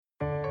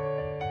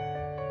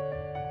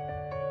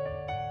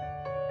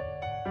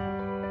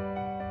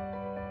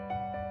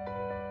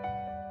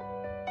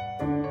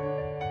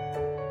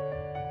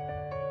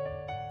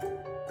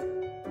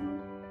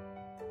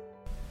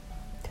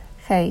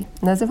Hej,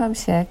 nazywam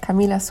się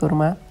Kamila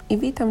Surma i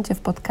witam Cię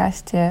w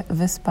podcaście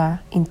Wyspa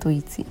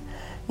Intuicji.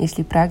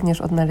 Jeśli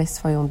pragniesz odnaleźć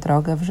swoją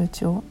drogę w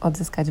życiu,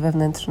 odzyskać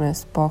wewnętrzny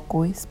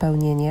spokój,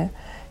 spełnienie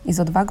i z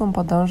odwagą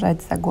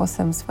podążać za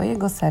głosem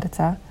swojego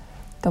serca,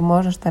 to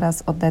możesz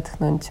teraz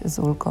odetchnąć z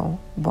ulgą,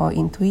 bo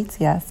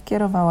intuicja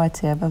skierowała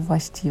Cię we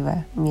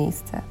właściwe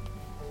miejsce.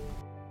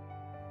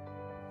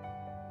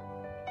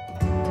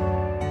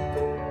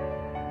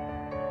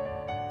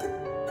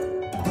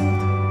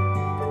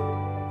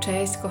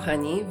 Cześć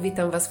kochani,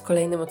 witam Was w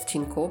kolejnym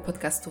odcinku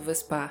podcastu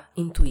Wyspa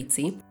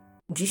Intuicji.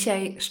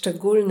 Dzisiaj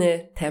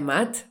szczególny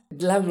temat,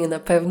 dla mnie na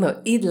pewno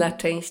i dla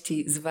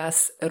części z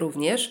Was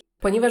również,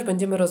 ponieważ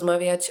będziemy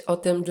rozmawiać o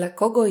tym, dla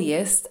kogo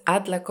jest, a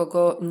dla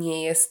kogo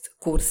nie jest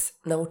kurs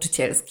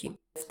nauczycielski.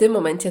 W tym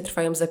momencie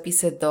trwają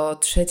zapisy do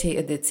 3.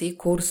 edycji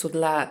kursu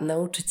dla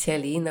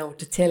nauczycieli,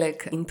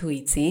 nauczycielek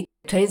intuicji.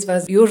 Część z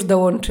Was już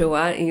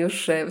dołączyła i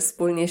już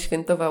wspólnie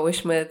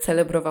świętowałyśmy,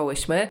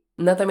 celebrowałyśmy.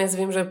 Natomiast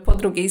wiem, że po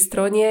drugiej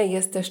stronie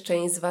jest też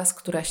część z Was,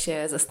 która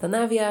się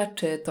zastanawia,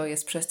 czy to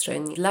jest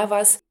przestrzeń dla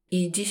Was.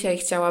 I dzisiaj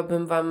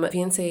chciałabym Wam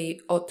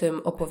więcej o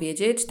tym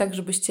opowiedzieć, tak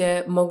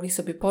żebyście mogli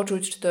sobie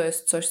poczuć, czy to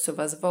jest coś, co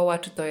Was woła,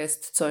 czy to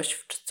jest coś,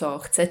 w co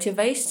chcecie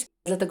wejść.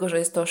 Dlatego, że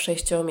jest to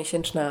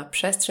 6-miesięczna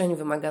przestrzeń,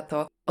 wymaga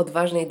to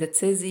odważnej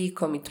decyzji,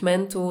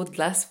 commitmentu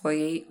dla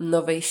swojej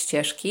nowej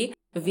ścieżki.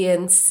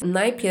 Więc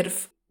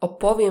najpierw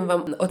opowiem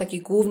Wam o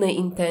takiej głównej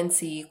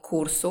intencji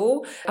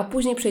kursu, a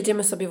później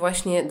przejdziemy sobie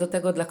właśnie do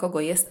tego, dla kogo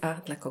jest, a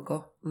dla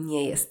kogo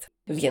nie jest.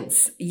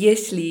 Więc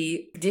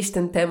jeśli gdzieś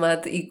ten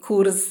temat i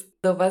kurs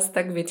do Was,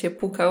 tak wiecie,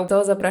 pukał,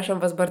 to zapraszam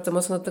Was bardzo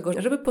mocno do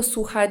tego, żeby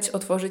posłuchać,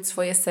 otworzyć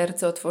swoje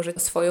serce,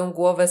 otworzyć swoją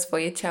głowę,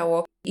 swoje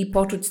ciało i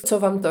poczuć, co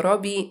Wam to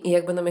robi. I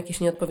jak będą jakieś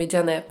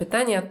nieodpowiedziane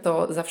pytania,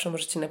 to zawsze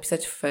możecie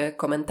napisać w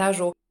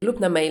komentarzu lub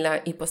na maila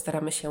i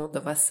postaramy się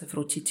do Was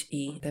wrócić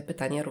i te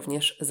pytania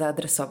również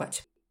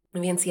zaadresować.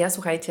 Więc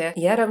słuchajcie,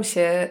 jaram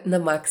się na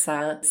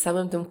maksa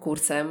samym tym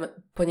kursem,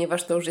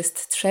 ponieważ to już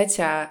jest 3.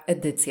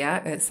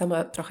 edycja.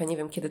 Sama trochę nie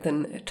wiem, kiedy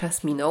ten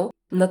czas minął.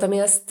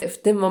 Natomiast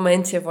w tym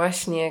momencie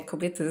właśnie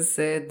kobiety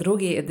z 2.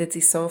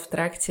 edycji są w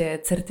trakcie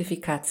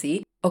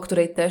certyfikacji, o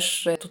której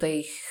też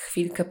tutaj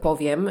chwilkę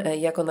powiem,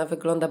 jak ona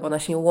wygląda, bo ona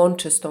się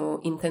łączy z tą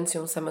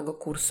intencją samego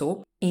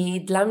kursu.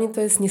 I dla mnie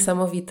to jest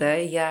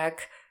niesamowite,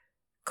 jak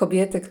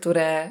kobiety,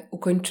 które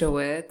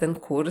ukończyły ten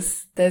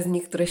kurs, te z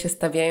nich, które się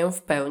stawiają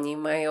w pełni,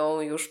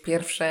 mają już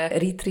pierwsze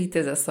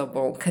retreaty za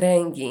sobą,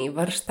 kręgi,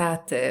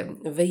 warsztaty,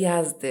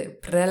 wyjazdy,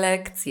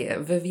 prelekcje,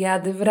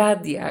 wywiady w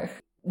radiach.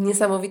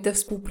 Niesamowite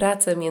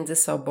współprace między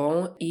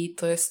sobą i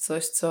to jest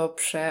coś, co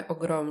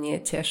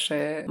przeogromnie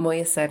cieszy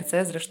moje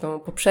serce. Zresztą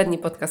poprzedni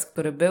podcast,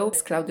 który był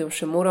z Klaudią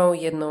Szymurą,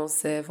 jedną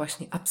z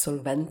właśnie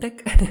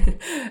absolwentek,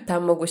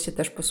 tam mogłyście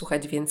też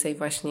posłuchać więcej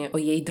właśnie o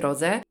jej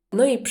drodze.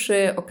 No i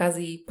przy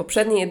okazji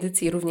poprzedniej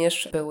edycji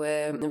również były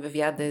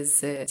wywiady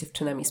z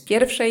dziewczynami z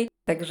pierwszej,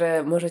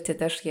 także możecie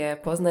też je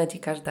poznać i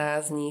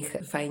każda z nich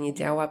fajnie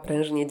działa,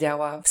 prężnie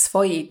działa w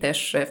swojej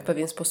też w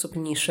pewien sposób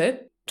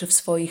niszy, czy w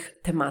swoich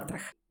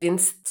tematach.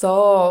 Więc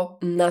to,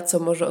 na co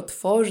może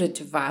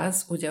otworzyć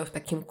Was udział w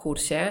takim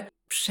kursie,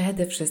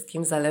 przede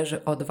wszystkim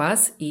zależy od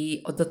Was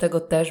i do tego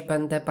też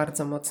będę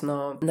bardzo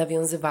mocno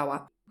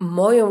nawiązywała.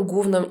 Moją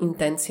główną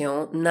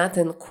intencją na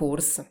ten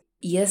kurs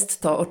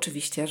jest to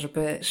oczywiście,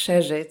 żeby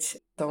szerzyć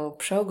tą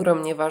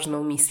przeogromnie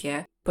ważną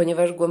misję,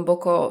 ponieważ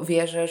głęboko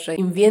wierzę, że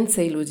im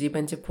więcej ludzi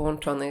będzie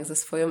połączonych ze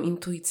swoją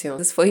intuicją,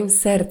 ze swoim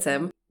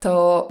sercem,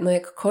 to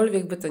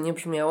jakkolwiek by to nie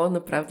brzmiało,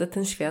 naprawdę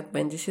ten świat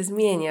będzie się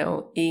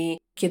zmieniał. I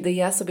kiedy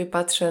ja sobie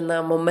patrzę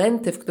na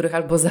momenty, w których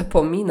albo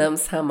zapominam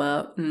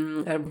sama,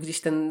 albo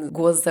gdzieś ten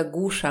głos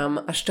zagłuszam,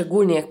 a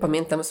szczególnie jak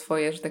pamiętam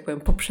swoje, że tak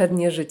powiem,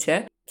 poprzednie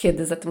życie,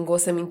 kiedy za tym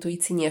głosem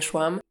intuicji nie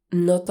szłam,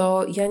 no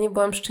to ja nie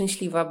byłam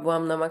szczęśliwa,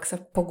 byłam na maksa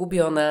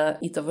pogubiona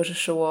i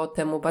towarzyszyło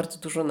temu bardzo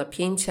dużo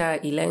napięcia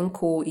i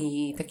lęku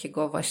i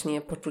takiego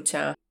właśnie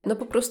poczucia,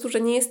 po prostu,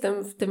 że nie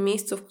jestem w tym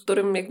miejscu, w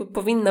którym jakby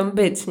powinnam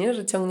być, nie?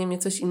 Że ciągnie mnie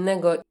coś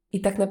innego.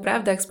 I tak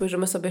naprawdę, jak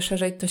spojrzymy sobie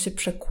szerzej, to się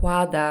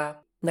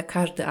przekłada na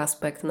każdy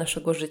aspekt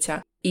naszego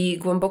życia. I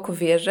głęboko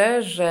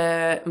wierzę,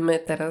 że my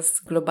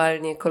teraz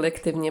globalnie,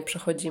 kolektywnie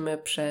przechodzimy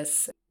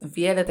przez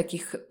wiele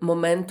takich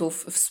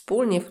momentów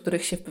wspólnie, w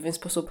których się w pewien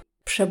sposób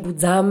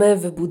przebudzamy,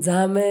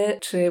 wybudzamy,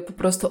 czy po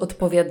prostu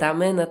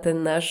odpowiadamy na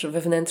ten nasz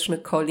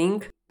wewnętrzny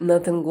calling, na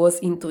ten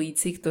głos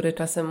intuicji, który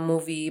czasem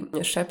mówi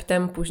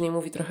szeptem, później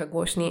mówi trochę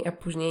głośniej, a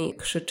później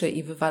krzyczy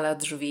i wywala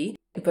drzwi.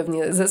 I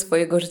pewnie ze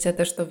swojego życia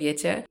też to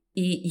wiecie.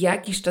 I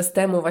jakiś czas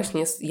temu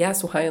właśnie ja,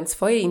 słuchając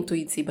swojej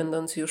intuicji,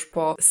 będąc już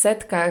po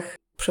setkach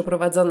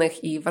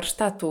przeprowadzonych i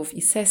warsztatów,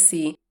 i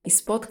sesji, i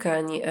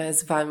spotkań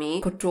z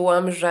Wami,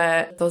 poczułam,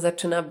 że to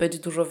zaczyna być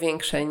dużo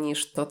większe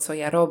niż to, co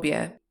ja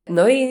robię.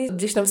 No i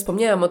gdzieś tam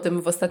wspomniałam o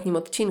tym w ostatnim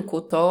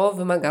odcinku, to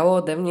wymagało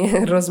ode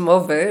mnie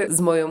rozmowy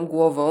z moją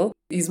głową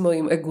i z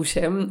moim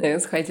egusiem,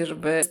 słuchajcie,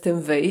 żeby z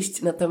tym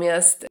wyjść.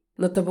 Natomiast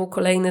to był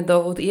kolejny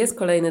dowód i jest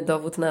kolejny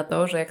dowód na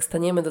to, że jak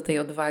staniemy do tej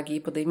odwagi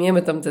i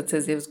podejmiemy tą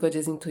decyzję w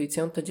zgodzie z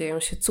intuicją, to dzieją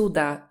się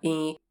cuda.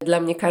 I dla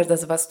mnie każda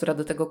z Was, która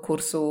do tego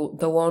kursu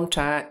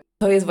dołącza,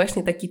 to jest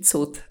właśnie taki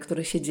cud,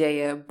 który się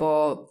dzieje,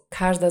 bo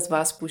każda z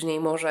Was później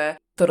może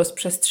to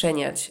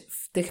rozprzestrzeniać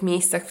w tych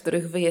miejscach, w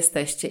których Wy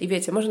jesteście. I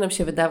wiecie, może nam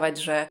się wydawać,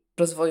 że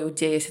rozwoju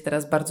dzieje się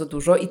teraz bardzo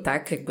dużo i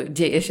tak, jakby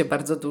dzieje się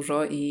bardzo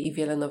dużo i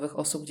wiele nowych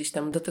osób gdzieś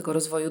tam do tego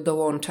rozwoju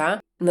dołącza.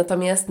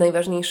 Natomiast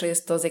najważniejsze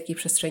jest to, z jakiej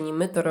przestrzeni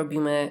my to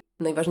robimy.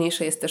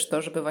 Najważniejsze jest też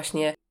to, żeby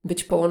właśnie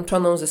być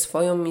połączoną ze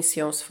swoją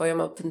misją,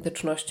 swoją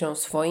autentycznością,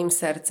 swoim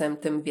sercem,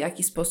 tym w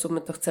jaki sposób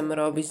my to chcemy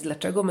robić,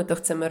 dlaczego my to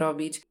chcemy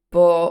robić,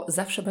 bo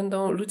zawsze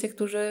będą ludzie,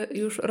 którzy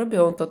już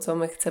robią to, co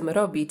my chcemy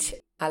robić,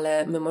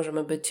 ale my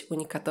możemy być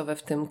unikatowe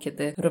w tym,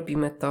 kiedy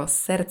robimy to z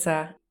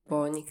serca,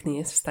 bo nikt nie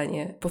jest w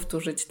stanie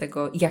powtórzyć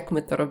tego, jak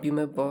my to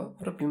robimy, bo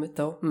robimy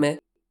to my.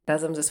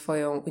 Razem ze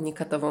swoją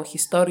unikatową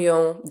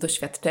historią,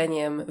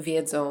 doświadczeniem,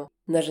 wiedzą,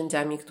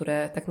 narzędziami,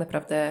 które tak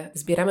naprawdę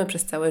zbieramy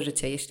przez całe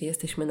życie, jeśli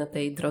jesteśmy na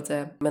tej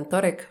drodze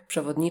mentorek,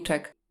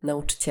 przewodniczek,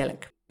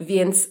 nauczycielek.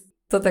 Więc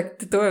to tak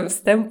tytułem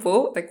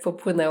wstępu tak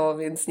popłynęło,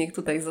 więc niech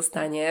tutaj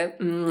zostanie.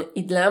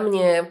 I dla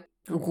mnie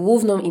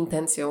główną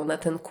intencją na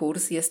ten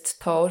kurs jest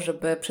to,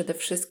 żeby przede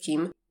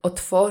wszystkim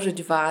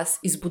otworzyć Was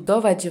i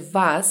zbudować w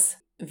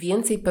Was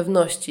więcej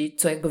pewności,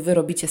 co jakby Wy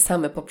robicie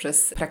same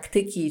poprzez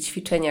praktyki i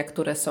ćwiczenia,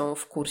 które są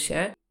w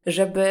kursie,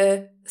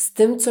 żeby z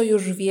tym, co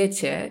już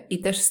wiecie i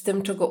też z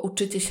tym, czego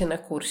uczycie się na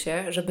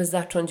kursie, żeby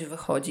zacząć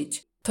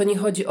wychodzić. To nie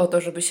chodzi o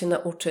to, żeby się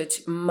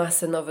nauczyć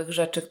masy nowych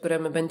rzeczy, które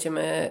my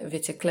będziemy,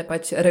 wiecie,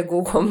 klepać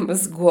regułą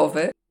z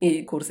głowy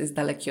i kurs jest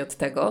daleki od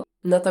tego.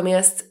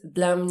 Natomiast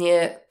dla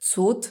mnie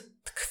cud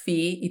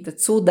tkwi i te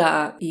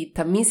cuda i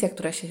ta misja,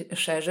 która się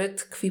szerzy,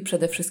 tkwi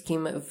przede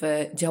wszystkim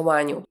w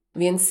działaniu.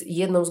 Więc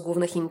jedną z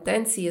głównych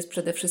intencji jest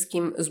przede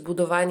wszystkim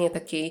zbudowanie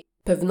takiej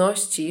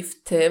pewności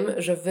w tym,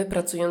 że Wy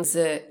pracując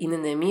z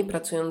innymi,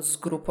 pracując z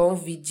grupą,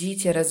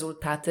 widzicie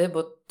rezultaty,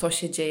 bo to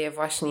się dzieje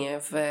właśnie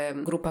w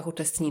grupach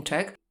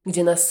uczestniczek,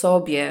 gdzie na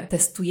sobie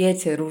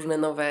testujecie różne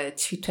nowe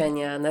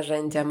ćwiczenia,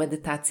 narzędzia,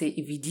 medytacje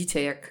i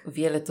widzicie, jak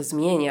wiele to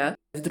zmienia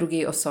w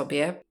drugiej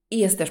osobie. I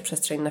jest też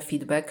przestrzeń na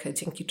feedback,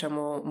 dzięki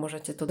czemu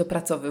możecie to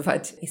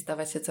dopracowywać i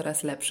stawać się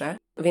coraz lepsze.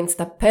 Więc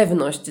ta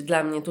pewność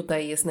dla mnie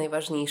tutaj jest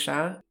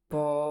najważniejsza,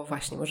 bo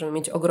właśnie możemy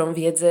mieć ogrom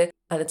wiedzy,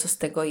 ale co z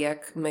tego,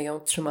 jak my ją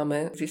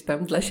trzymamy gdzieś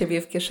tam dla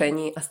siebie w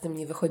kieszeni, a z tym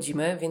nie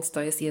wychodzimy, więc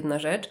to jest jedna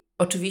rzecz.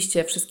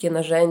 Oczywiście wszystkie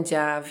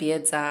narzędzia,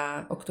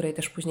 wiedza, o której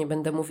też później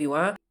będę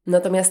mówiła.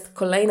 Natomiast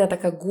kolejna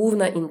taka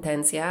główna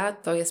intencja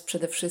to jest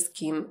przede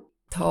wszystkim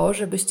to,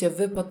 żebyście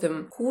Wy po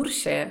tym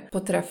kursie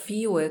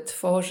potrafiły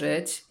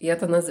tworzyć, ja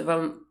to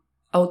nazywam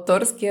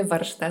autorskie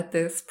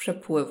warsztaty z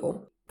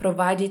przepływu.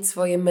 Prowadzić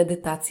swoje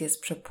medytacje z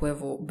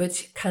przepływu,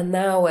 być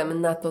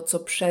kanałem na to, co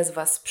przez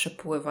Was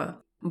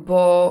przepływa.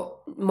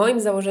 Bo moim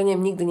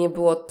założeniem nigdy nie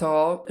było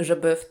to,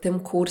 żeby w tym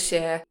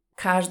kursie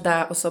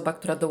każda osoba,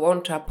 która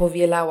dołącza,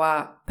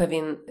 powielała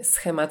pewien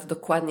schemat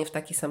dokładnie w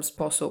taki sam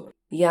sposób.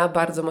 Ja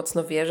bardzo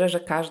mocno wierzę, że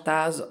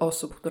każda z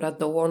osób, która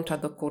dołącza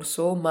do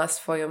kursu, ma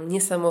swoją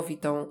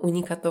niesamowitą,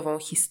 unikatową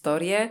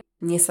historię,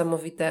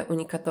 niesamowite,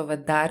 unikatowe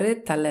dary,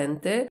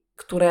 talenty,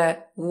 które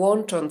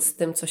łącząc z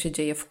tym, co się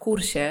dzieje w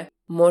kursie,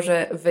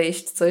 może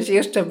wyjść coś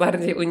jeszcze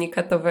bardziej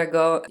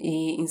unikatowego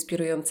i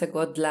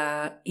inspirującego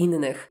dla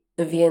innych.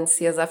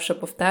 Więc ja zawsze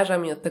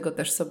powtarzam i od tego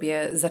też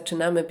sobie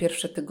zaczynamy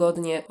pierwsze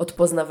tygodnie od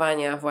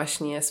poznawania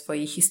właśnie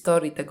swojej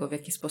historii, tego w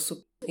jaki sposób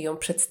ją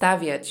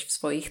przedstawiać w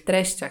swoich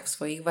treściach, w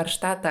swoich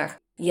warsztatach,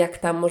 jak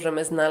tam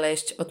możemy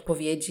znaleźć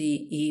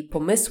odpowiedzi i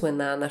pomysły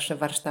na nasze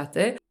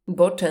warsztaty,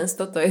 bo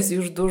często to jest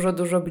już dużo,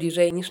 dużo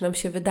bliżej niż nam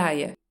się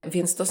wydaje.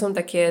 Więc to są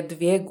takie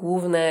dwie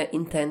główne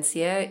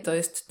intencje, to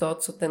jest to,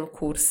 co ten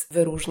kurs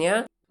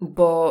wyróżnia,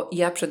 bo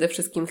ja przede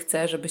wszystkim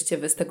chcę, żebyście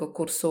Wy z tego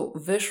kursu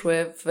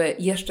wyszły w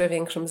jeszcze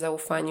większym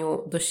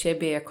zaufaniu do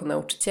siebie jako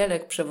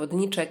nauczycielek,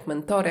 przewodniczek,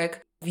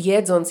 mentorek,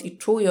 wiedząc i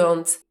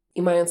czując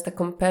i mając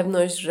taką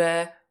pewność,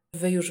 że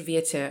Wy już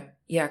wiecie,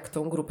 jak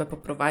tą grupę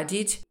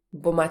poprowadzić,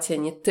 bo macie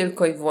nie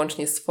tylko i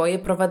wyłącznie swoje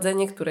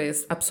prowadzenie, które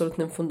jest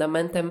absolutnym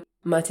fundamentem,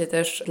 macie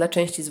też dla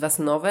części z Was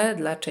nowe,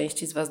 dla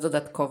części z Was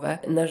dodatkowe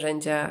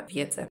narzędzia,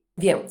 wiedzę.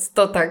 Więc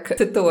to tak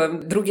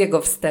tytułem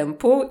drugiego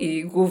wstępu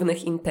i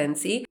głównych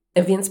intencji.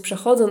 Więc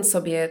przechodząc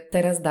sobie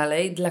teraz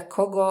dalej, dla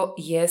kogo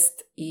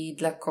jest i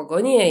dla kogo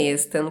nie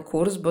jest ten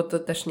kurs, bo to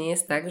też nie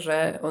jest tak,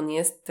 że on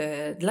jest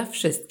dla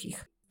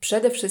wszystkich.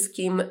 Przede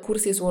wszystkim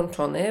kurs jest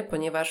łączony,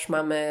 ponieważ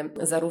mamy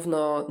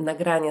zarówno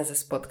nagrania ze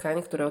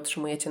spotkań, które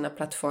otrzymujecie na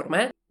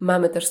platformę,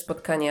 mamy też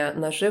spotkania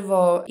na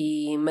żywo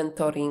i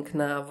mentoring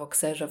na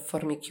Voxerze w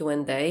formie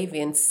Q&A,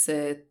 więc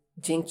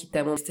dzięki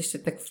temu jesteście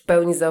tak w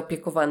pełni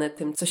zaopiekowane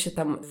tym, co się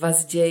tam w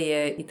Was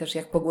dzieje i też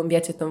jak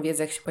pogłębiacie tą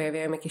wiedzę, jak się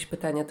pojawiają jakieś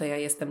pytania, to ja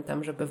jestem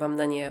tam, żeby Wam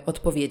na nie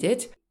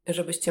odpowiedzieć,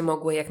 żebyście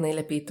mogły jak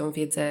najlepiej tą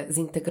wiedzę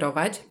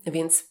zintegrować.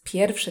 Więc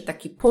pierwszy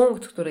taki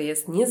punkt, który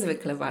jest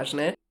niezwykle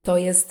ważny, to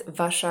jest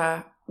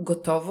Wasza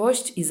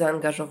gotowość i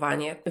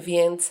zaangażowanie.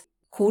 Więc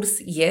kurs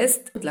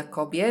jest dla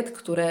kobiet,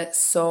 które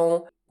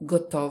są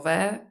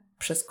gotowe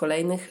przez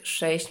kolejnych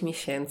 6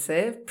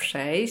 miesięcy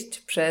przejść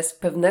przez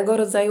pewnego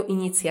rodzaju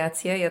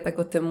inicjację. Ja tak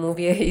o tym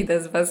mówię i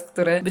te z Was,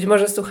 które być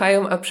może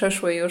słuchają, a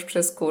przeszły już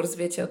przez kurs,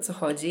 wiecie o co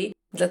chodzi.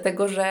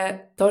 Dlatego, że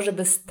to,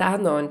 żeby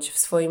stanąć w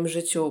swoim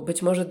życiu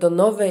być może do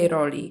nowej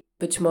roli,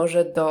 być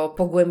może do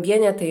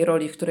pogłębienia tej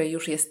roli, w której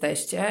już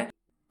jesteście,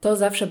 to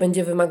zawsze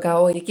będzie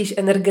wymagało jakiejś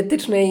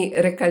energetycznej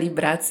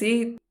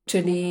rekalibracji,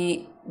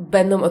 czyli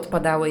będą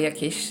odpadały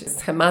jakieś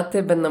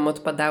schematy, będą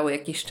odpadały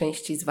jakieś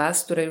części z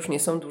Was, które już nie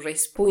są dłużej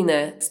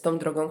spójne z tą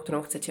drogą,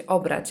 którą chcecie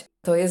obrać.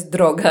 To jest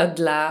droga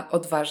dla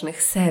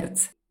odważnych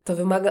serc. To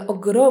wymaga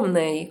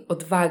ogromnej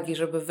odwagi,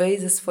 żeby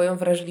wyjść ze swoją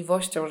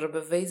wrażliwością,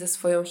 żeby wyjść ze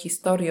swoją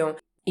historią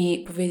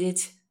i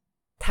powiedzieć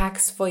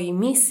tak swojej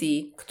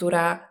misji,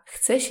 która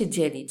chce się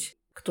dzielić,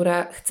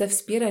 która chce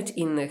wspierać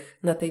innych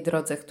na tej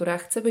drodze, która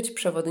chce być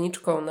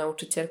przewodniczką,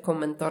 nauczycielką,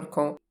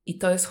 mentorką i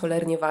to jest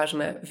cholernie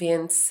ważne,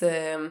 więc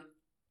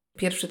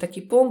pierwszy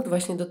taki punkt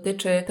właśnie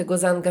dotyczy tego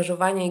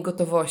zaangażowania i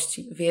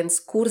gotowości,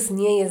 więc kurs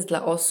nie jest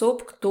dla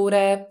osób,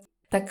 które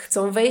tak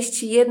chcą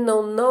wejść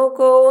jedną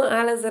nogą,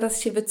 ale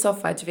zaraz się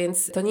wycofać,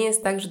 więc to nie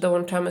jest tak, że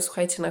dołączamy,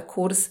 słuchajcie, na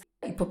kurs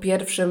i po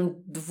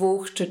pierwszym 2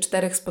 czy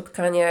 4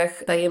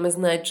 spotkaniach dajemy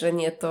znać, że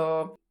nie,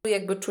 to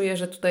jakby czuję,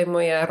 że tutaj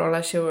moja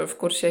rola się w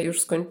kursie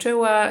już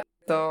skończyła,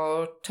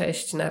 to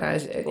cześć, na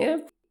razie,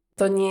 nie?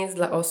 To nie jest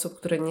dla osób,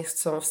 które nie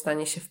są w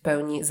stanie się w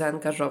pełni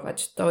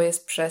zaangażować. To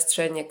jest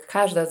przestrzeń, jak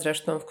każda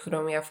zresztą, w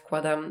którą ja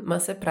wkładam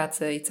masę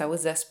pracy i cały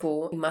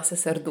zespół i masę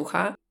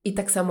serducha. I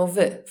tak samo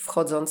Wy,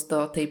 wchodząc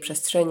do tej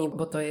przestrzeni,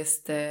 bo to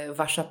jest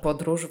Wasza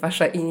podróż,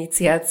 Wasza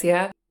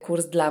inicjacja,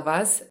 kurs dla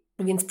Was.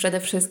 Więc przede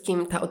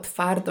wszystkim ta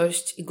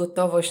otwartość i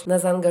gotowość na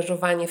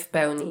zaangażowanie w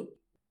pełni.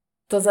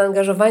 To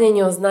zaangażowanie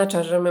nie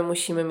oznacza, że my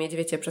musimy mieć,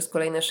 wiecie, przez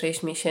kolejne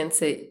 6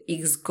 miesięcy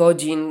x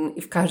godzin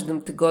i w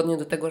każdym tygodniu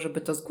do tego,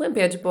 żeby to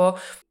zgłębiać, bo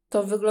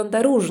to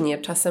wygląda różnie.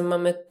 Czasem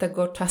mamy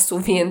tego czasu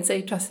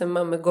więcej, czasem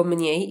mamy go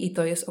mniej i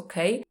to jest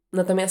okej.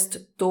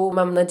 Natomiast tu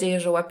mam nadzieję,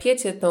 że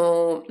łapiecie tą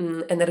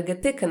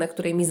energetykę, na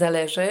której mi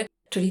zależy,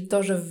 czyli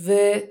to, że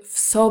Wy w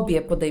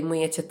sobie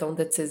podejmujecie tą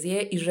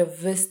decyzję i że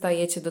Wy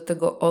stajecie do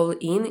tego all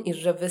in i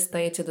że Wy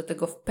stajecie do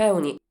tego w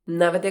pełni.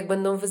 Nawet jak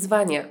będą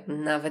wyzwania,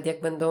 nawet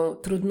jak będą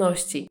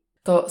trudności,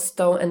 to z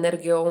tą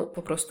energią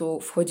po prostu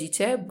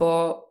wchodzicie,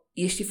 bo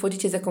jeśli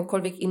wchodzicie z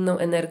jakąkolwiek inną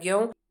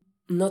energią,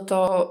 no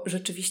to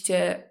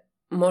rzeczywiście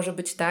może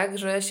być tak,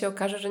 że się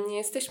okaże, że nie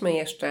jesteśmy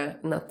jeszcze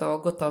na to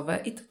gotowe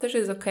i to też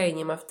jest okej,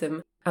 nie ma w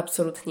tym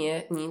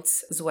absolutnie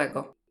nic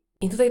złego.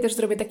 I tutaj też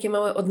zrobię takie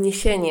małe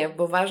odniesienie,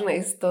 bo ważne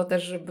jest to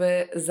też,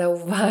 żeby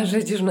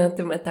zauważyć już na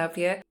tym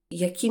etapie,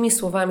 jakimi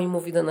słowami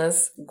mówi do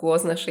nas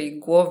głos naszej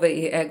głowy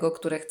i ego,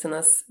 które chce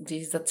nas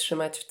gdzieś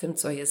zatrzymać w tym,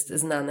 co jest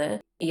znane.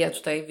 I ja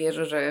tutaj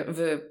wierzę, że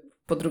Wy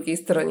po drugiej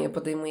stronie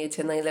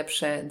podejmujecie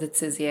najlepsze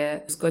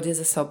decyzje w zgodzie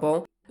ze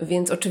sobą.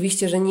 Więc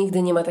oczywiście, że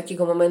nigdy nie ma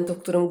takiego momentu, w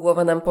którym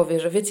głowa nam powie,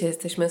 że wiecie,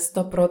 jesteśmy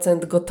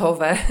 100%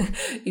 gotowe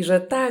i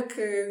że tak,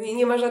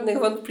 nie ma żadnych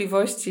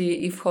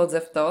wątpliwości i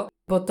wchodzę w to,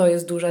 bo to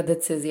jest duża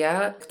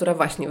decyzja, która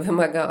właśnie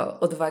wymaga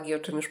odwagi, o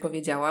czym już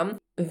powiedziałam.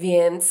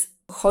 Więc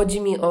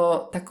chodzi mi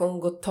o taką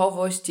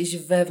gotowość gdzieś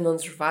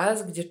wewnątrz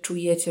Was, gdzie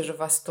czujecie, że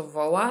Was to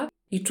woła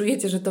i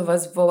czujecie, że to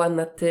Was woła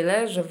na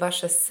tyle, że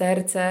Wasze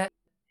serce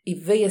i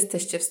Wy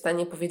jesteście w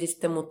stanie powiedzieć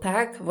temu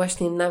tak,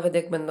 właśnie nawet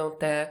jak będą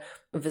te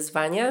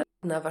wyzwania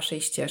na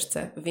Waszej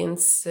ścieżce.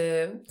 Więc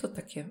to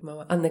takie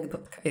mała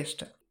anegdotka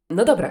jeszcze.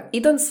 No dobra,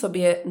 idąc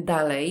sobie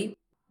dalej,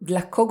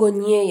 dla kogo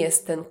nie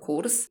jest ten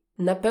kurs?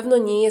 Na pewno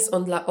nie jest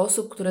on dla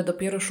osób, które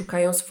dopiero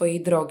szukają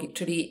swojej drogi,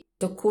 czyli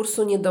do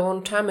kursu nie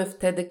dołączamy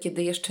wtedy,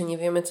 kiedy jeszcze nie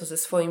wiemy, co ze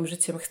swoim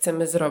życiem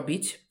chcemy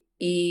zrobić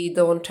i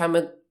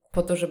dołączamy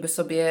po to, żeby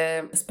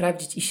sobie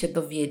sprawdzić i się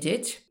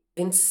dowiedzieć,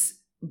 więc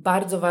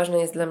bardzo ważne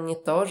jest dla mnie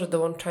to, że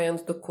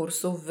dołączając do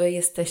kursu, Wy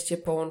jesteście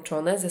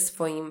połączone ze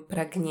swoim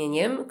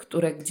pragnieniem,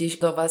 które gdzieś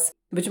do Was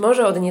być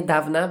może od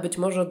niedawna, być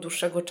może od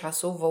dłuższego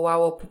czasu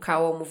wołało,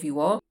 pukało,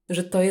 mówiło,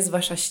 że to jest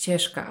Wasza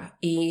ścieżka.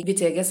 I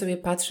wiecie, jak ja sobie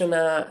patrzę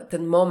na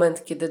ten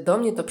moment, kiedy do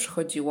mnie to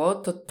przychodziło,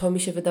 to mi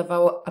się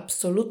wydawało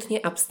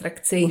absolutnie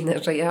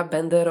abstrakcyjne, że ja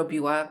będę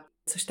robiła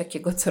coś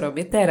takiego, co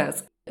robię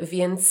teraz.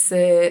 Więc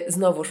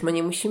znowuż, my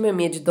nie musimy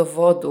mieć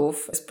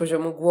dowodów z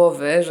poziomu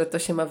głowy, że to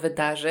się ma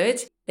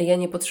wydarzyć. Ja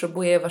nie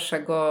potrzebuję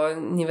Waszego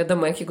nie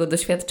wiadomo jakiego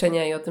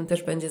doświadczenia i o tym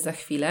też będzie za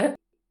chwilę.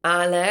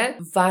 Ale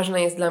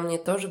ważne jest dla mnie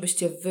to,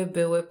 żebyście Wy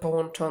były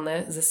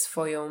połączone ze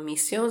swoją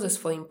misją, ze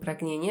swoim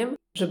pragnieniem,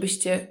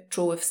 żebyście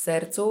czuły w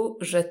sercu,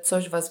 że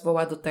coś Was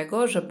woła do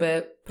tego,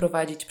 żeby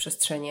prowadzić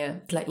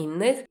przestrzenie dla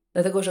innych,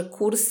 dlatego że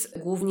kurs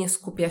głównie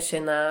skupia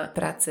się na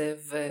pracy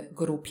w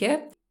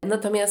grupie.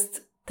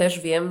 Natomiast też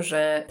wiem,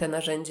 że te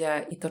narzędzia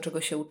i to,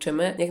 czego się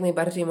uczymy, jak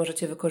najbardziej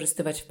możecie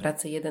wykorzystywać w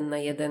pracy 1 na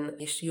 1.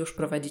 Jeśli już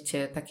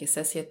prowadzicie takie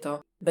sesje,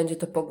 to będzie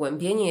to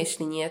pogłębienie.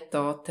 Jeśli nie,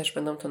 to też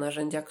będą to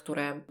narzędzia,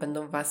 które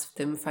będą Was w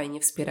tym fajnie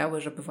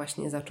wspierały, żeby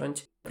właśnie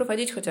zacząć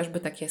prowadzić chociażby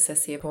takie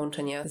sesje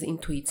połączenia z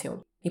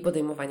intuicją i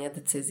podejmowania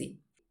decyzji.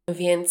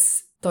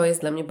 Więc to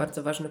jest dla mnie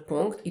bardzo ważny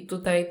punkt. I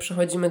tutaj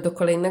przechodzimy do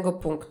kolejnego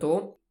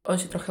punktu. On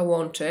się trochę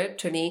łączy,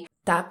 czyli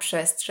ta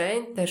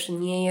przestrzeń też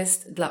nie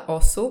jest dla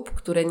osób,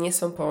 które nie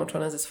są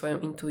połączone ze swoją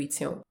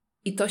intuicją.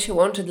 I to się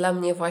łączy dla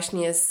mnie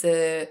właśnie z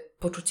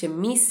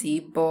poczuciem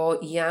misji, bo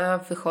ja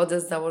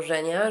wychodzę z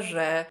założenia,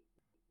 że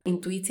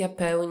intuicja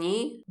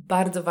pełni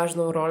bardzo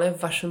ważną rolę w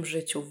waszym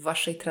życiu, w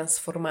waszej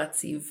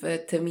transformacji, w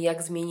tym,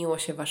 jak zmieniło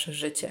się wasze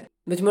życie.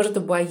 Być może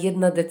to była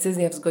jedna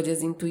decyzja w zgodzie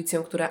z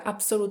intuicją, która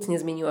absolutnie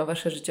zmieniła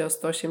wasze życie o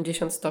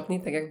 180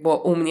 stopni, tak jak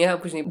było u mnie, a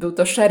później był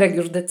to szereg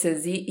już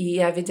decyzji i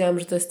ja wiedziałam,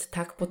 że to jest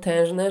tak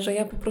potężne, że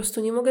ja po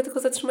prostu nie mogę tego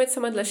zatrzymać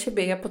sama dla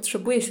siebie. Ja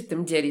potrzebuję się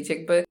tym dzielić.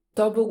 Jakby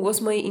to był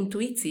głos mojej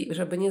intuicji,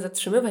 żeby nie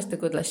zatrzymywać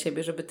tego dla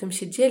siebie, żeby tym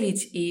się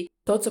dzielić i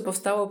to, co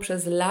powstało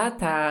przez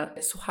lata,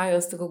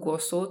 słuchając tego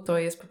głosu, to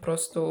jest po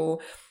prostu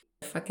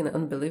fucking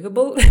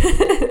unbelievable.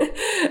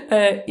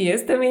 I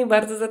jestem jej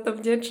bardzo za to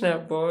wdzięczna,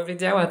 bo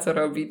wiedziała, co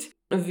robić.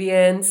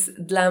 Więc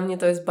dla mnie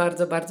to jest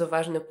bardzo, bardzo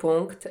ważny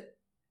punkt,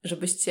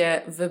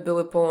 żebyście wy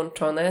były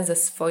połączone ze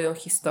swoją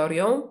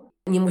historią.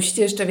 Nie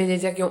musicie jeszcze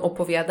wiedzieć, jak ją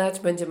opowiadać,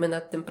 będziemy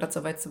nad tym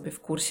pracować sobie w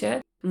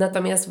kursie.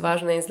 Natomiast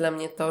ważne jest dla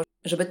mnie to,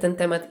 żeby ten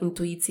temat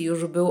intuicji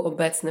już był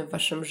obecny w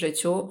waszym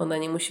życiu. Ona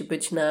nie musi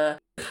być na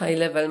high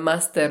level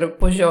master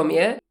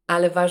poziomie,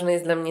 ale ważne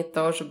jest dla mnie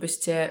to,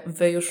 żebyście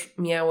wy już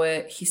miały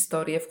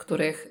historie, w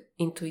których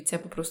intuicja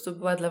po prostu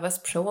była dla was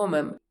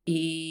przełomem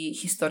i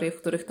historie,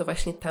 w których to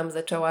właśnie tam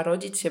zaczęła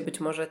rodzić się być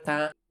może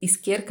ta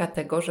iskierka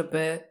tego,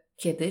 żeby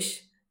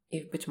kiedyś,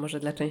 i być może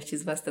dla części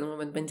z was ten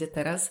moment będzie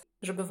teraz,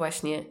 żeby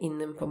właśnie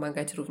innym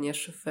pomagać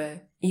również w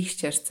ich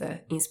ścieżce,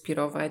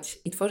 inspirować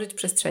i tworzyć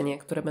przestrzenie,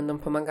 które będą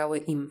pomagały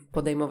im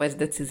podejmować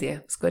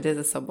decyzje w zgodzie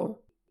ze sobą.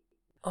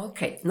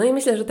 Okej, no i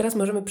myślę, że teraz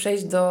możemy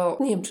przejść do,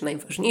 nie wiem czy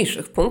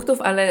najważniejszych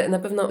punktów, ale na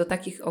pewno do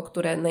takich, o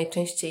które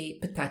najczęściej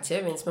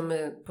pytacie, więc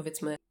mamy,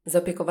 powiedzmy,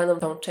 zaopiekowaną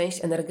tą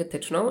część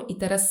energetyczną i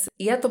teraz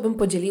ja to bym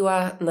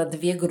podzieliła na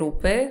dwie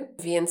grupy,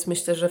 więc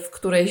myślę, że w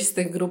którejś z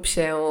tych grup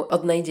się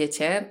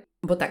odnajdziecie,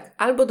 bo tak,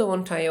 albo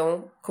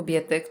dołączają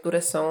kobiety,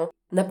 które są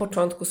na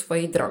początku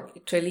swojej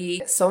drogi,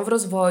 czyli są w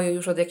rozwoju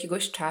już od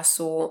jakiegoś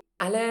czasu,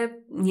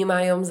 ale nie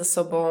mają za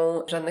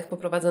sobą żadnych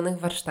poprowadzonych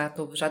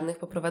warsztatów, żadnych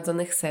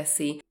poprowadzonych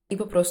sesji i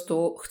po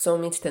prostu chcą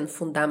mieć ten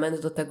fundament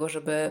do tego,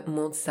 żeby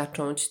móc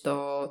zacząć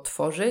to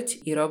tworzyć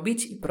i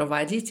robić i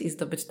prowadzić i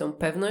zdobyć tą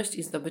pewność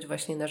i zdobyć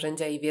właśnie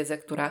narzędzia i wiedzę,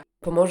 która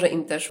pomoże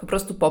im też po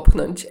prostu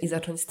popchnąć i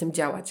zacząć z tym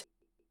działać.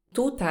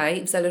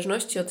 Tutaj, w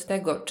zależności od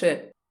tego,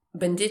 czy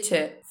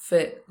będziecie w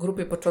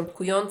grupie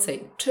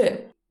początkującej, czy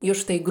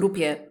już w tej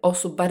grupie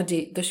osób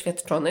bardziej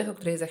doświadczonych, o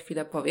której za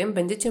chwilę powiem,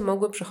 będziecie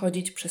mogły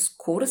przechodzić przez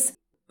kurs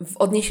w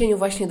odniesieniu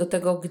właśnie do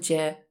tego,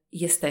 gdzie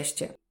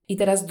jesteście. I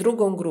teraz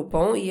drugą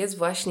grupą jest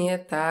właśnie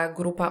ta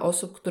grupa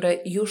osób, które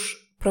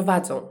już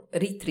prowadzą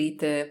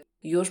retreaty,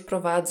 już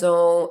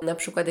prowadzą na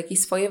przykład jakieś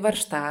swoje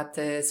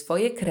warsztaty,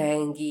 swoje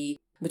kręgi,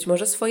 być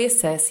może swoje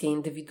sesje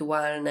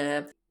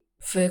indywidualne.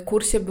 W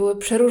kursie były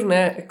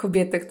przeróżne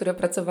kobiety, które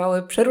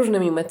pracowały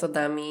przeróżnymi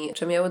metodami,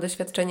 czy miały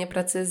doświadczenie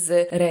pracy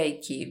z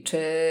reiki, czy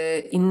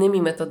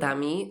innymi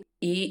metodami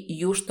i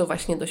już to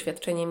właśnie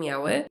doświadczenie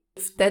miały.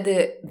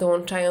 Wtedy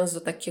dołączając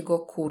do takiego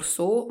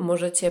kursu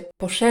możecie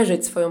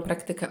poszerzyć swoją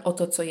praktykę o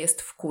to, co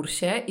jest w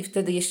kursie i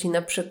wtedy jeśli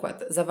na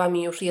przykład za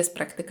wami już jest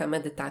praktyka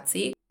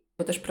medytacji,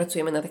 bo też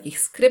pracujemy na takich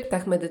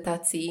skryptach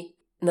medytacji,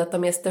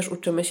 natomiast też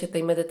uczymy się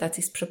tej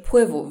medytacji z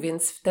przepływu,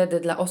 więc wtedy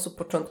dla osób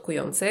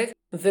początkujących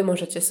wy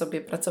możecie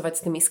sobie pracować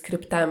z tymi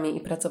skryptami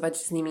i pracować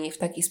z nimi w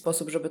taki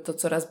sposób, żeby to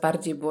coraz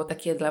bardziej było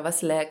takie dla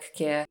was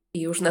lekkie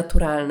i już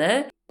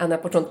naturalne, a na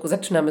początku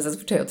zaczynamy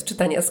zazwyczaj od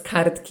czytania z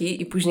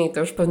kartki i później to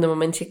już w pewnym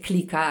momencie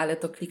klika, ale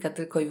to klika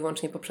tylko i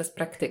wyłącznie poprzez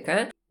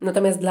praktykę.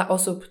 Natomiast dla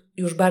osób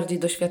już bardziej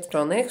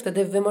doświadczonych,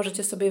 wtedy wy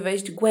możecie sobie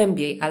wejść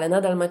głębiej, ale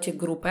nadal macie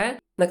grupę,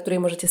 na której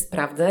możecie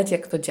sprawdzać,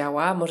 jak to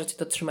działa, możecie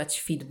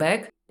dotrzymać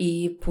feedback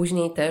i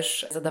później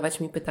też zadawać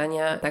mi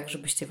pytania, tak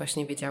żebyście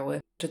właśnie wiedziały,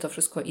 czy to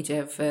wszystko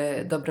idzie w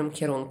dobrym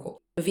kierunku.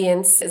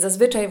 Więc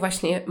zazwyczaj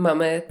właśnie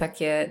mamy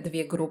takie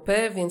dwie grupy,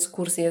 więc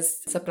kurs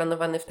jest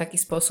zaplanowany w taki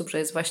sposób, że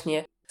jest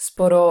właśnie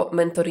sporo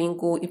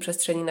mentoringu i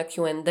przestrzeni na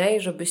Q&A,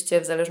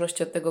 żebyście w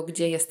zależności od tego,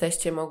 gdzie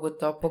jesteście, mogły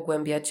to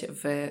pogłębiać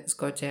w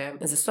zgodzie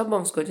ze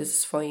sobą, w zgodzie ze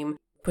swoim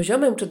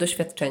poziomem czy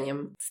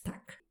doświadczeniem.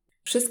 Tak.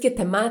 Wszystkie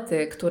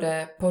tematy,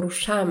 które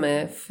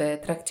poruszamy w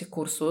trakcie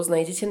kursu,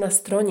 znajdziecie na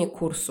stronie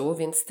kursu,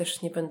 więc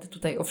też nie będę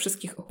tutaj o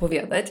wszystkich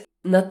opowiadać.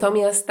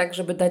 Natomiast tak,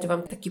 żeby dać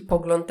wam taki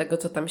pogląd tego,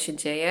 co tam się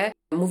dzieje,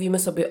 mówimy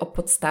sobie o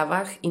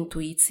podstawach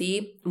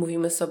intuicji,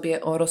 mówimy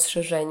sobie o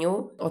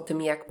rozszerzeniu, o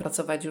tym, jak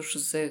pracować już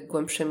z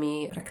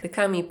głębszymi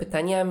praktykami,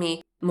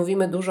 pytaniami.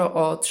 Mówimy dużo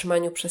o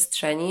trzymaniu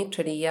przestrzeni,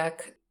 czyli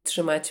jak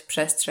trzymać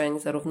przestrzeń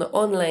zarówno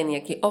online,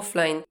 jak i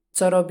offline,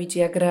 co robić,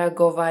 jak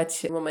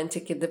reagować w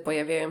momencie, kiedy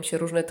pojawiają się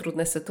różne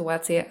trudne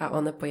sytuacje, a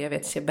one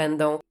pojawiać się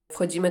będą.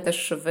 Wchodzimy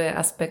też w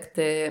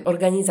aspekty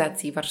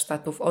organizacji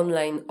warsztatów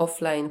online,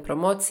 offline,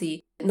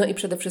 promocji. No i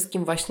przede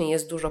wszystkim właśnie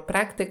jest dużo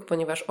praktyk,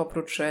 ponieważ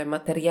oprócz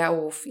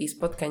materiałów i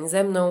spotkań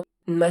ze mną,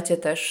 macie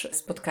też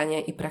spotkania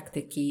i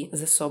praktyki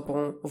ze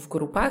sobą w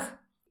grupach.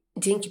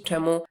 dzięki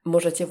czemu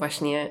możecie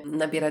właśnie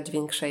nabierać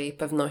większej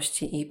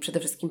pewności i przede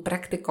wszystkim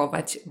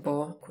praktykować,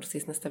 bo kurs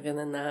jest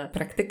nastawiony na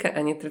praktykę,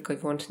 a nie tylko i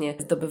wyłącznie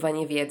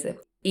zdobywanie wiedzy.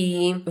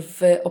 I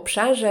w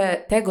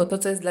obszarze tego, to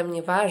co jest dla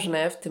mnie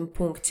ważne w tym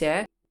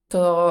punkcie,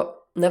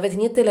 to nawet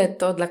nie tyle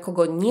to, dla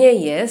kogo nie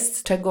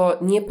jest, czego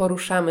nie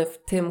poruszamy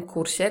w tym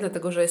kursie,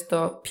 dlatego że jest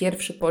to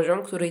pierwszy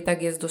poziom, który i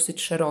tak jest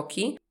dosyć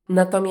szeroki.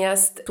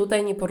 Natomiast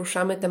tutaj nie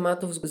poruszamy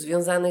tematów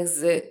związanych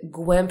z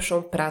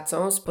głębszą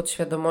pracą, z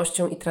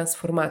podświadomością i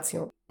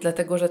transformacją.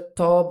 Dlatego, że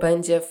to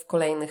będzie w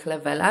kolejnych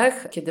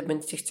levelach, kiedy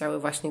będziecie chciały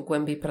właśnie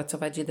głębiej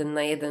pracować 1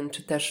 na 1,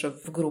 czy też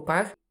w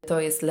grupach. To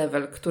jest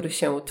level, który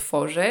się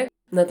tworzy.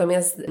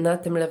 Natomiast na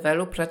tym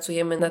levelu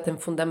pracujemy na tym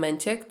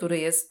fundamencie, który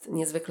jest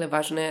niezwykle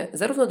ważny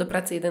zarówno do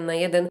pracy 1 na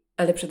 1,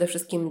 ale przede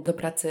wszystkim do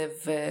pracy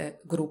w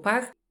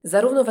grupach.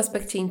 Zarówno w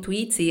aspekcie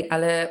intuicji,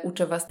 ale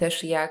uczę Was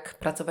też, jak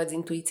pracować z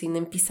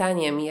intuicyjnym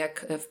pisaniem,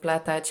 jak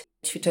wplatać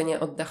ćwiczenia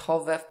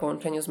oddechowe w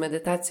połączeniu z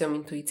medytacją,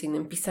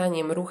 intuicyjnym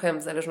pisaniem, ruchem,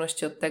 w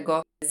zależności od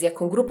tego, z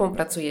jaką grupą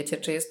pracujecie.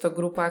 Czy jest to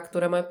grupa,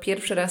 która ma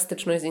pierwszy raz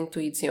styczność z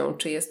intuicją,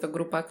 czy jest to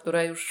grupa,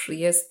 która już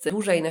jest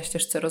dłużej na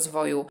ścieżce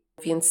rozwoju.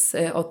 Więc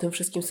o tym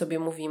wszystkim sobie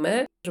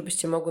mówimy,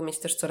 żebyście mogły mieć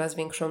też coraz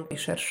większą i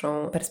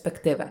szerszą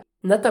perspektywę.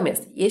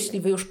 Natomiast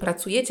jeśli Wy już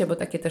pracujecie, bo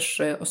takie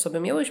też osoby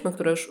miałyśmy,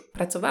 które już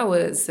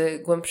pracowały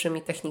z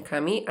głębszymi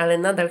technikami, ale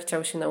nadal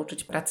chciały się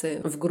nauczyć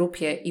pracy w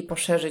grupie i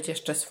poszerzyć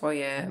jeszcze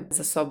swoje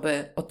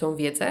zasoby o tą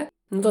wiedzę,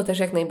 no to też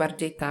jak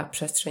najbardziej ta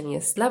przestrzeń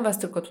jest dla Was,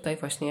 tylko tutaj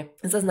właśnie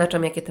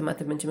zaznaczam, jakie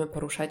tematy będziemy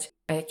poruszać,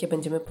 a jakie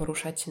będziemy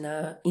poruszać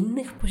na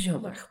innych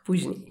poziomach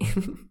później.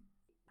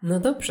 No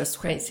dobrze,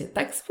 słuchajcie,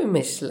 tak sobie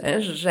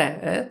myślę, że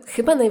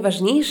chyba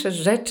najważniejsze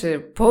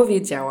rzeczy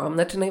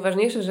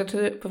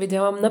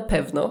powiedziałam na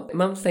pewno.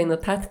 Mam tutaj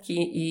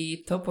notatki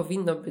i to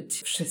powinno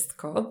być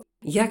wszystko.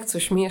 Jak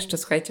coś mi jeszcze,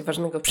 słuchajcie,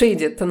 ważnego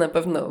przyjdzie, to na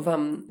pewno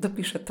Wam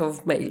dopiszę to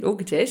w mailu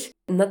gdzieś.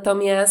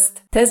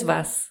 Natomiast te z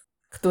Was,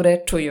 które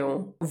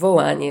czują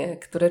wołanie,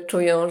 które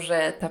czują,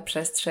 że ta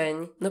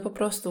przestrzeń no po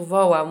prostu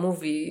woła,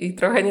 mówi i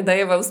trochę nie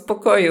daje Wam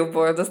spokoju,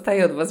 bo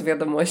dostaję od Was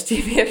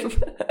wiadomości,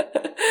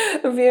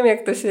 Wiem,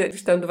 jak to się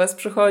gdzieś tam do Was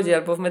przychodzi,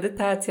 albo w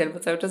medytacji, albo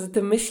cały czas o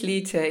tym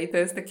myślicie i to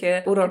jest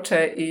takie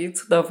urocze i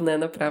cudowne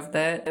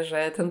naprawdę,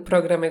 że ten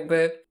program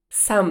jakby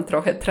sam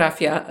trochę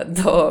trafia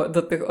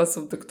do tych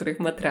osób, do których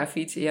ma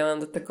trafić i ja mam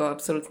do tego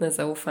absolutne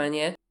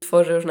zaufanie.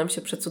 Tworzy już nam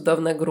się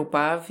przecudowna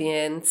grupa,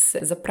 więc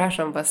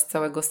zapraszam Was z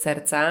całego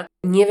serca.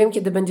 Nie wiem,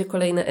 kiedy będzie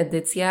kolejna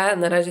edycja,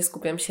 na razie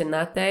skupiam się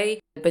na tej.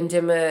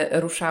 Będziemy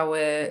ruszały,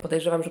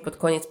 podejrzewam, że pod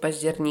koniec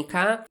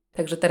października.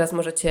 Także teraz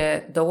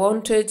możecie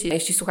dołączyć.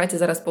 Jeśli słuchacie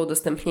zaraz po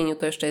udostępnieniu,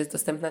 to jeszcze jest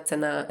dostępna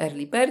cena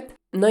Early Bird.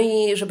 No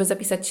i żeby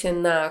zapisać się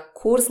na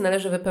kurs,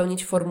 należy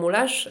wypełnić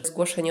formularz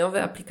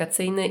zgłoszeniowy,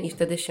 aplikacyjny i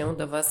wtedy się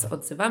do Was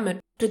odzywamy,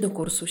 czy do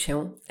kursu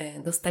się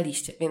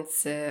dostaliście,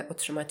 więc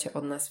otrzymacie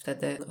od nas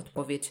wtedy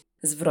odpowiedź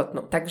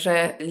zwrotną.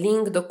 Także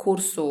link do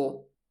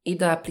kursu i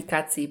do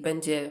aplikacji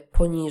będzie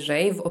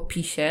poniżej w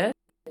opisie.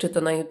 Czy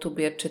to na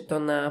YouTubie, czy to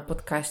na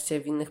podcaście,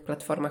 w innych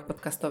platformach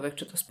podcastowych,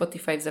 czy to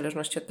Spotify, w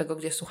zależności od tego,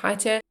 gdzie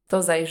słuchacie,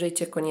 to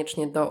zajrzyjcie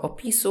koniecznie do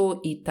opisu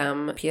i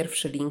tam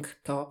pierwszy link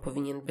to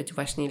powinien być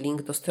właśnie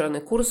link do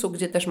strony kursu,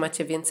 gdzie też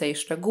macie więcej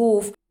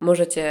szczegółów.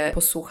 Możecie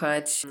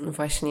posłuchać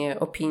właśnie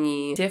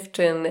opinii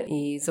dziewczyn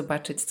i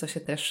zobaczyć, co się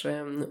też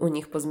u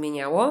nich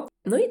pozmieniało.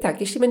 No i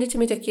tak, jeśli będziecie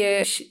mieć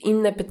jakieś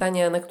inne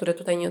pytania, na które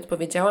tutaj nie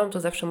odpowiedziałam, to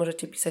zawsze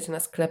możecie pisać na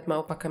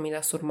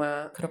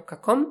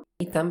sklep@kamilasurma.com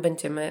i tam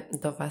będziemy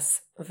do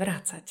Was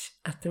wracać.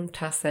 A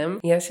tymczasem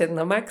ja się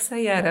na maksa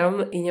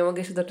jaram i nie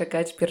mogę się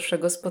doczekać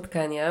pierwszego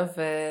spotkania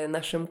w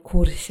naszym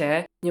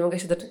kursie. Nie mogę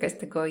się doczekać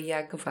tego,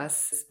 jak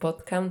Was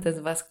spotkam, te z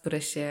Was,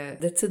 które się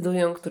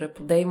decydują, które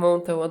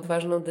podejmą tę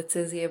odważną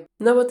decyzję.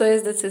 No bo to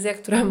jest decyzja,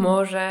 która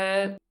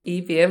może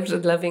i wiem, że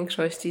dla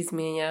większości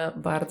zmienia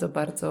bardzo,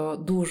 bardzo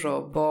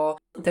dużo, bo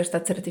też ta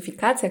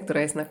certyfikacja,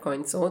 która jest na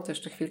końcu, to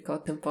jeszcze chwilkę o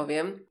tym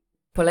powiem,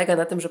 polega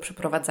na tym, że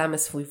przeprowadzamy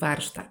swój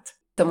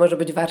warsztat. To może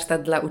być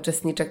warsztat dla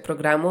uczestniczek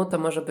programu, to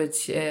może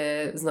być,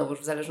 znowuż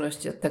w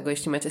zależności od tego,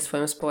 jeśli macie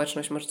swoją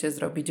społeczność, możecie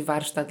zrobić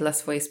warsztat dla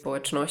swojej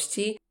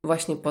społeczności,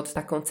 właśnie pod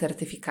taką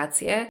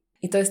certyfikację.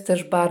 I to jest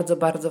też bardzo,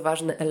 bardzo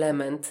ważny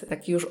element,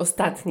 taki już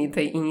ostatni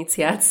tej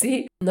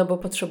inicjacji, no bo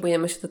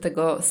potrzebujemy się do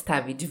tego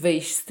stawić,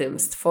 wyjść z tym,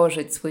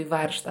 stworzyć swój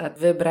warsztat,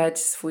 wybrać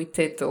swój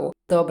tytuł,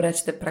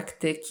 dobrać te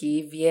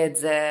praktyki,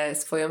 wiedzę,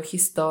 swoją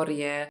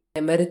historię,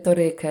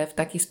 merytorykę w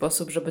taki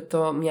sposób, żeby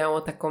to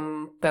miało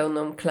taką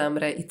pełną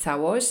klamrę i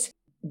całość.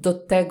 Do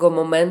tego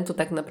momentu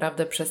tak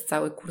naprawdę przez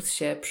cały kurs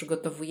się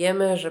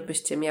przygotowujemy,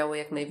 żebyście miały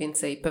jak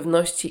najwięcej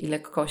pewności i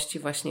lekkości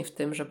właśnie w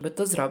tym, żeby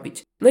to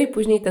zrobić. No i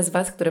później te z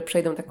Was, które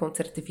przejdą taką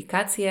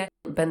certyfikację,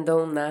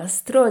 będą na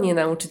stronie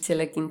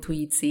Nauczycielek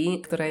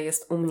Intuicji, która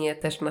jest u mnie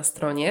też na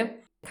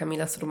stronie.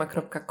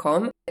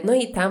 kamilasurma.com. No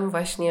i tam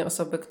właśnie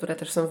osoby, które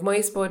też są w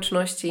mojej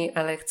społeczności,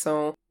 ale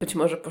chcą być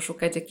może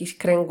poszukać jakichś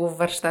kręgów,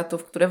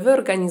 warsztatów, które wy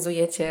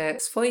organizujecie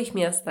w swoich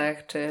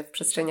miastach czy w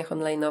przestrzeniach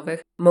online'owych,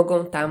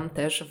 mogą tam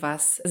też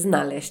was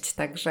znaleźć.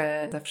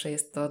 Także zawsze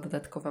jest to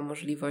dodatkowa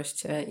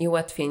możliwość i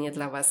ułatwienie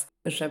dla was,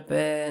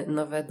 żeby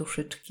nowe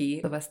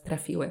duszyczki do was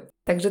trafiły.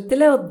 Także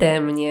tyle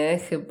ode mnie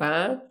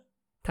chyba.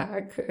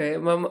 Tak,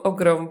 mam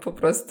ogrom po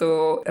prostu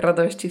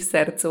radości w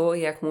sercu,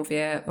 jak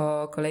mówię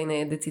o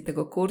kolejnej edycji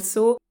tego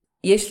kursu.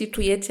 Jeśli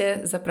czujecie,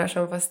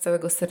 zapraszam was z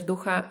całego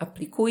serducha,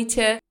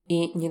 aplikujcie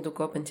i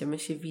niedługo będziemy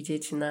się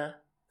widzieć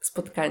na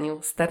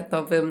spotkaniu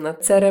startowym, na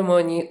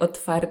ceremonii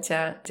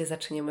otwarcia, gdzie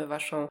zaczniemy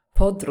waszą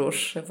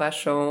podróż,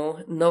 waszą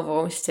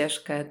nową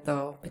ścieżkę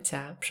do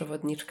bycia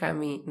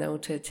przewodniczkami,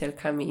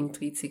 nauczycielkami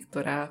intuicji,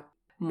 która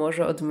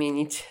może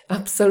odmienić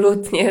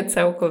absolutnie,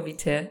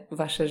 całkowicie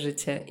wasze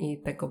życie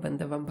i tego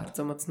będę wam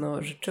bardzo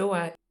mocno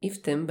życzyła i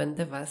w tym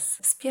będę was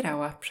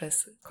wspierała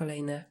przez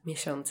kolejne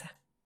miesiące.